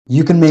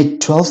You can make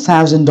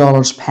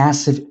 $12,000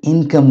 passive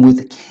income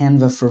with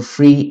Canva for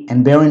free.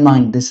 And bear in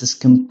mind, this is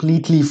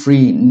completely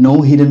free,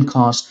 no hidden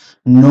costs,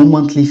 no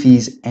monthly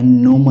fees,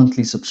 and no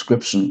monthly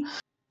subscription.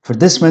 For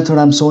this method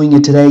I'm showing you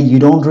today, you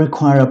don't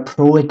require a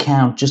pro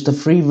account. Just a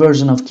free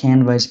version of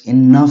Canva is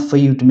enough for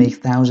you to make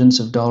thousands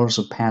of dollars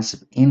of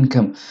passive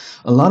income.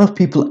 A lot of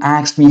people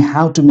ask me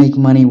how to make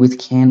money with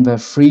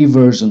Canva free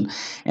version,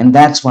 and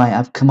that's why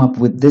I've come up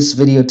with this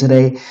video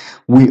today.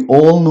 We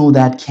all know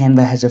that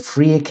Canva has a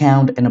free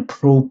account and a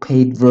pro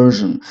paid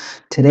version.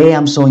 Today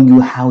I'm showing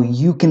you how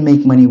you can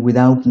make money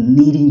without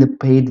needing the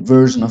paid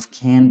version of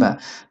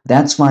Canva.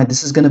 That's why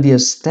this is going to be a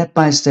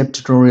step-by-step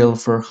tutorial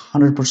for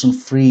 100%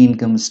 free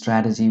income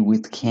strategy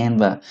with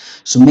Canva.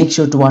 So make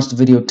sure to watch the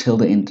video till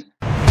the end.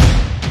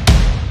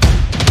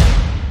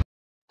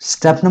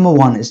 Step number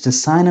 1 is to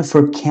sign up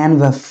for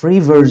Canva free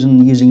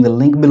version using the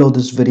link below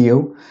this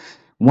video.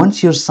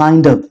 Once you're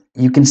signed up,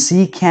 you can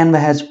see Canva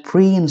has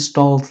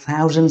pre-installed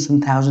thousands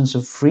and thousands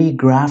of free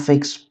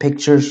graphics,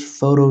 pictures,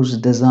 photos,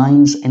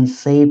 designs, and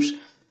shapes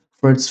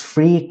for its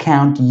free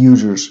account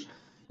users.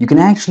 You can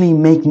actually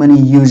make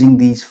money using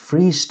these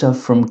free stuff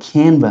from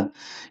Canva.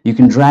 You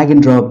can drag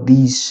and drop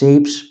these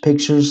shapes,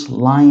 pictures,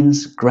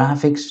 lines,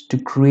 graphics to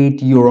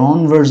create your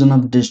own version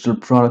of digital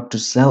product to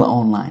sell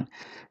online.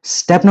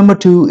 Step number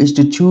 2 is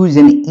to choose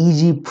an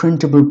easy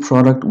printable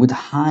product with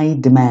high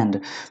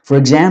demand. For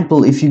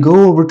example, if you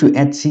go over to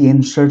Etsy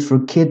and search for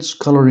kids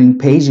coloring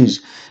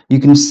pages, you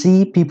can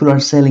see people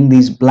are selling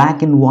these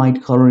black and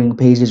white coloring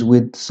pages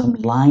with some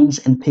lines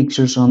and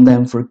pictures on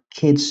them for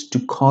kids to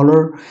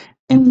color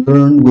and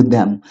learn with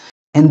them.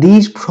 And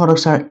these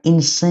products are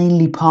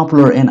insanely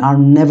popular and are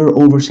never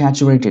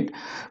oversaturated.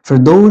 For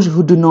those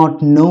who do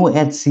not know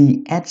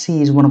Etsy,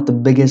 Etsy is one of the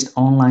biggest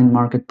online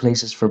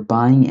marketplaces for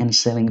buying and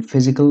selling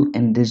physical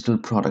and digital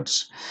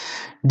products.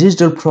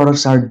 Digital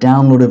products are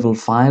downloadable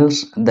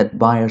files that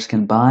buyers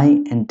can buy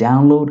and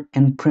download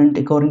and print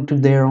according to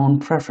their own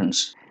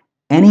preference.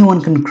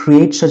 Anyone can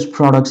create such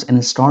products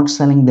and start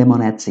selling them on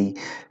Etsy.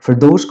 For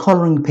those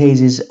coloring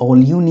pages, all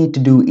you need to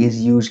do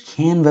is use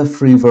Canva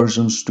free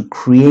versions to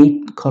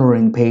create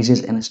coloring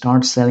pages and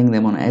start selling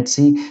them on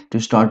Etsy to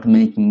start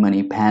making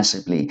money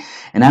passively.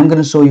 And I'm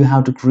going to show you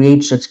how to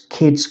create such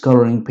kids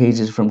coloring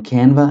pages from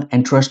Canva.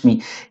 And trust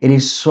me, it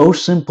is so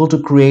simple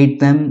to create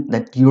them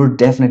that you're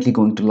definitely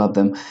going to love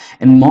them.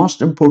 And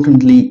most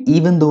importantly,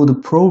 even though the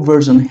pro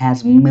version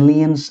has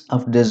millions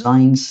of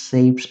designs,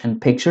 shapes,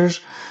 and pictures,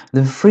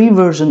 the free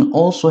version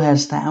also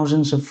has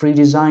thousands of free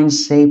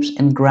designs, shapes,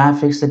 and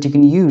graphics that you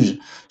can use.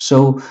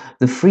 So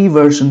the free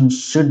version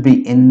should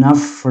be enough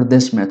for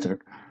this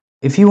method.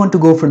 If you want to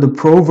go for the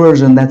pro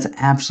version, that's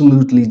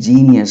absolutely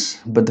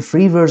genius, but the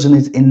free version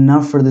is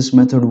enough for this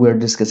method we're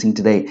discussing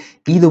today.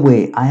 Either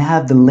way, I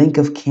have the link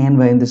of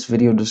Canva in this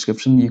video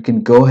description. You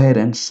can go ahead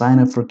and sign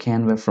up for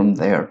Canva from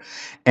there.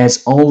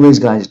 As always,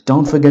 guys,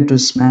 don't forget to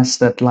smash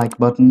that like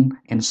button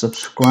and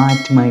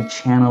subscribe to my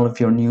channel if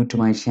you're new to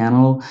my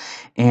channel,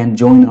 and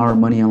join our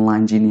Money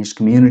Online Genius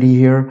community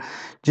here.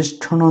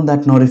 Just turn on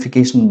that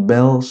notification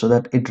bell so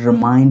that it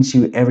reminds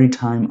you every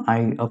time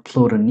I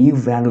upload a new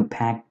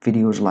value-packed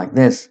videos like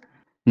this.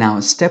 Now,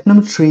 step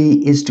number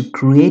 3 is to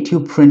create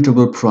your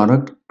printable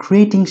product.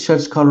 Creating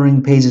such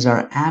coloring pages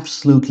are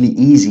absolutely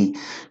easy.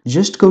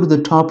 Just go to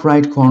the top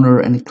right corner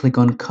and click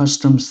on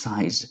Custom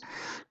Size.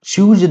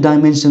 Choose the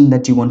dimension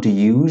that you want to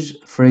use.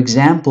 For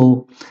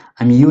example,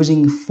 I'm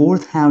using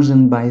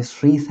 4000 by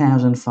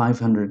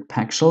 3500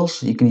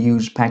 pixels. You can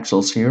use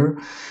pixels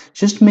here.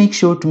 Just make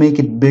sure to make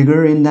it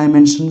bigger in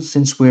dimensions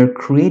since we're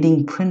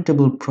creating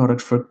printable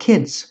products for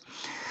kids.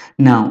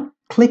 Now,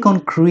 click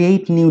on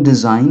Create New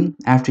Design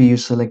after you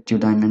select your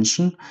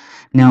dimension.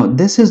 Now,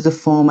 this is the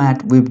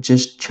format we've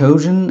just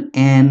chosen,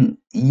 and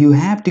you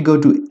have to go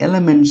to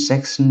Element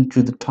section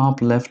to the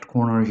top left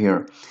corner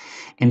here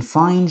and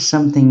find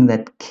something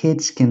that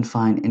kids can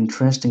find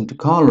interesting to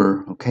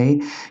color.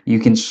 Okay, you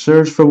can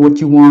search for what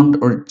you want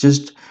or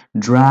just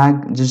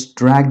drag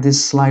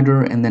this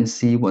slider and then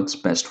see what's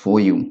best for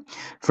you.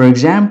 For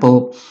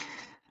example,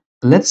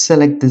 let's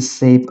select this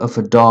shape of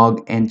a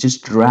dog and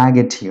just drag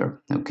it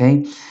here.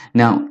 Okay,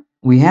 now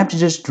we have to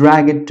just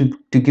drag it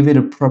to give it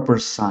a proper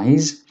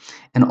size,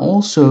 and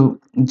also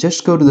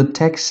just go to the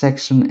text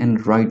section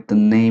and write the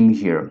name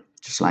here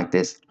just like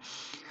this.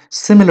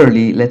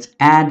 Similarly, let's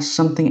add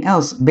something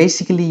else.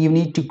 Basically, you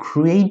need to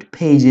create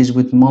pages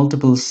with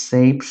multiple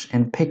shapes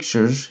and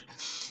pictures.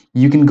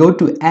 You can go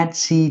to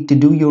Etsy to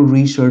do your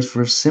research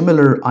for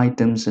similar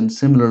items and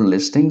similar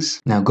listings.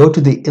 Now go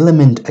to the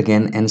element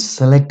again and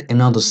select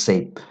another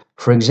shape.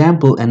 For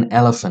example, an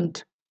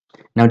elephant.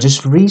 Now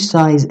just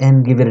resize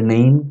and give it a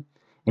name.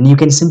 And you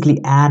can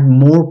simply add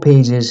more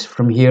pages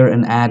from here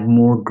and add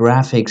more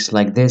graphics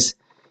like this.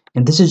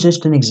 And this is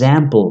just an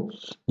example.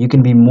 You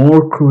can be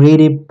more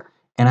creative,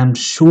 and I'm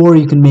sure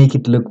you can make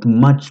it look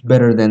much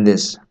better than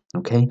this.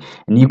 Okay,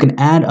 and you can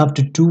add up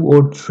to 2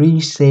 or 3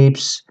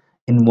 shapes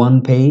in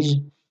one page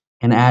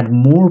and add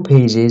more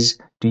pages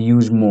to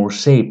use more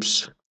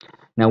shapes.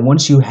 Now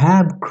once you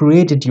have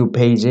created your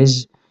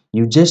pages,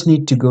 you just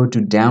need to go to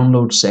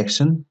download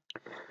section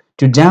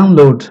To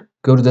download,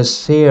 go to the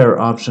share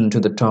option to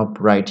the top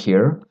right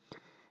here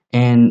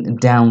and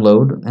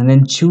download, and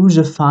then choose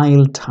a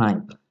file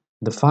type.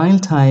 The file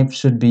type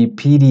should be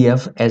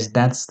PDF, as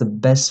that's the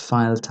best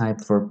file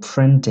type for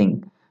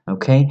printing.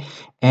 Okay,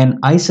 and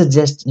I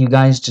suggest you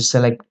guys to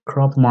select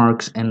crop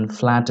marks and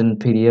flatten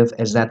PDF,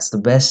 as that's the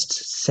best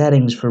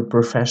settings for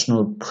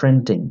professional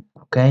printing.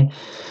 Okay,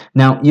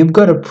 now you've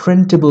got a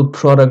printable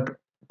product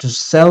to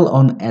sell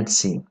on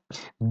Etsy.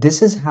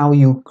 This is how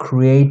you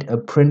create a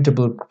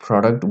printable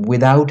product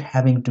without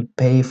having to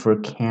pay for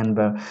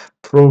Canva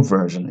Pro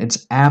version.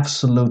 It's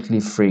absolutely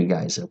free,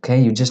 guys.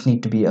 Okay, you just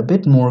need to be a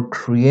bit more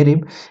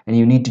creative and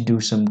you need to do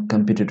some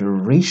computer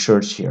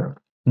research here.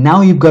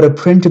 Now you've got a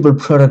printable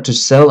product to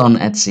sell on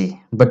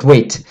Etsy. But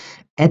wait,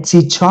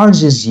 Etsy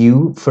charges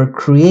you for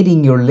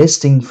creating your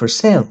listing for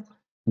sale.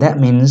 That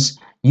means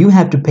you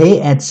have to pay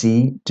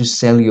Etsy to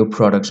sell your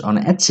products on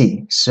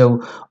Etsy.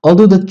 So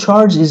although the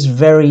charge is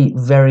very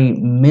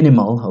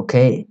minimal,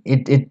 okay,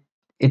 it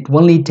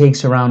only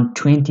takes around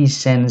 20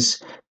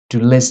 cents to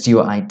list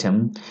your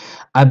item.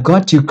 I've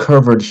got you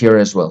covered here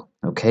as well.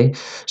 Okay,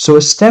 so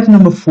step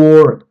number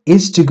 4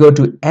 is to go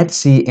to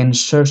Etsy and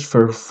search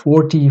for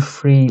 40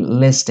 free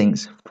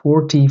listings.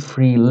 40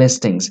 free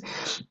listings,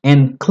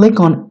 and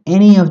click on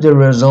any of the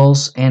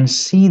results and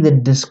see the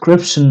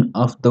description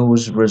of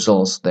those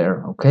results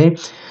there. Okay,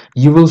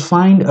 you will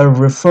find a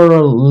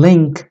referral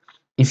link.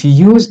 If you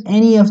use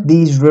any of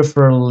these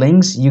referral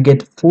links, you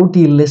get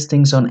 40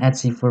 listings on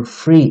Etsy for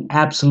free,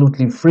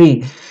 absolutely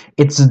free.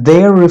 It's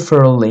their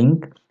referral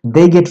link.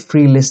 They get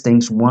free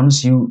listings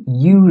once you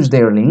use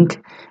their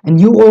link, and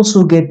you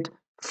also get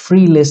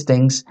free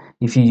listings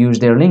if you use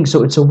their link.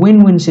 So it's a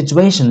win-win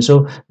situation.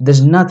 So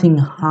there's nothing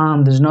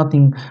harm, there's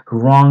nothing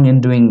wrong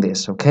in doing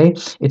this. Okay,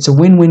 it's a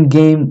win-win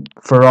game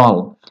for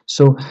all.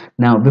 So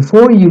now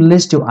before you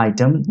list your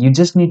item, you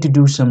just need to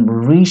do some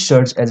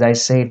research, as I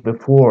said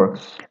before,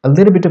 a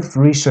little bit of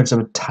research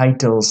of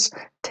titles,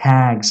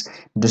 tags,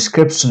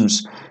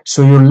 descriptions,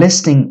 so your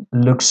listing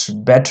looks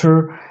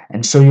better,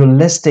 and so your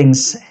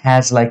listings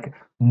has like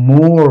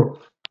more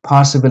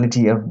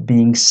possibility of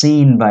being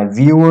seen by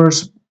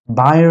viewers,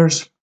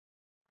 buyers.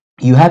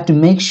 You have to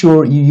make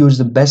sure you use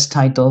the best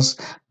titles,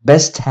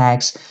 best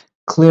tags,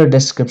 clear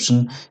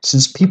description,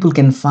 since people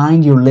can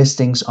find your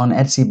listings on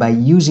Etsy by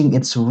using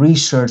its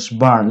research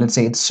bar. Let's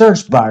say it's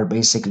search bar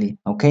basically.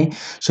 Okay,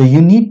 so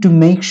you need to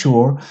make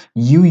sure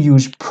you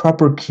use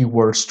proper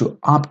keywords to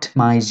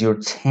optimize your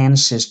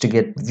chances to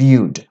get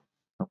viewed.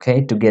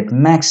 Okay, to get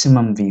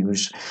maximum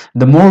views.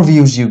 The more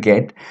views you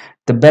get,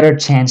 the better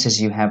chances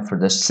you have for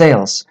the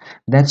sales.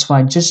 That's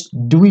why just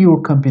do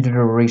your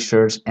computer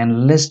research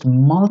and list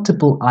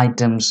multiple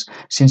items,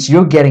 since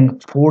you're getting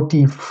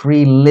 40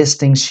 free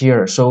listings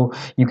here. So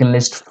you can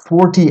list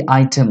 40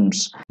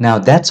 items. Now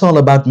that's all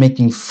about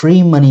making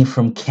free money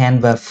from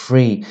Canva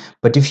free.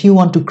 But if you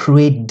want to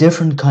create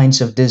different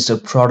kinds of digital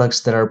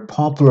products that are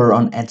popular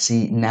on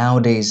Etsy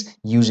nowadays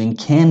using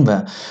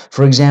Canva,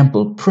 for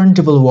example,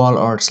 printable wall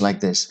arts like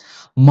this,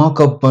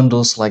 mock-up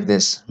bundles like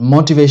this,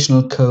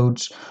 motivational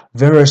codes,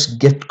 various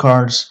gift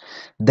cards,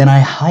 then I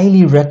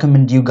highly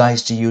recommend you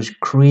guys to use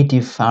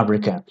Creative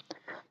Fabrica.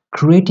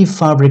 Creative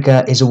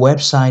Fabrica is a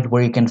website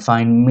where you can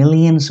find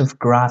millions of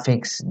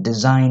graphics,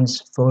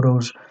 designs,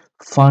 photos,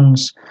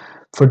 fonts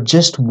for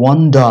just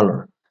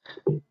 $1.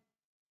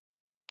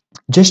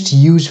 Just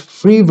use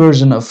free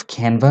version of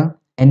Canva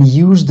and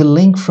use the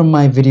link from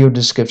my video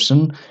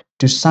description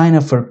to sign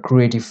up for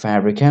Creative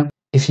Fabrica.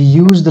 If you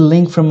use the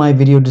link from my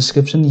video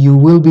description, you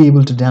will be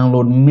able to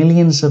download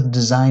millions of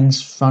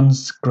designs,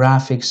 fonts,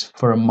 graphics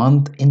for a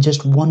month in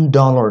just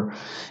 $1.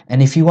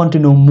 And if you want to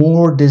know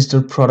more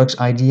digital products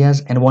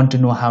ideas and want to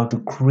know how to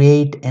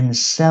create and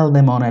sell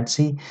them on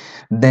Etsy,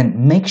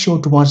 then make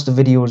sure to watch the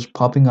videos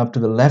popping up to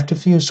the left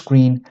of your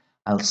screen.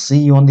 I'll see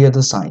you on the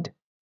other side.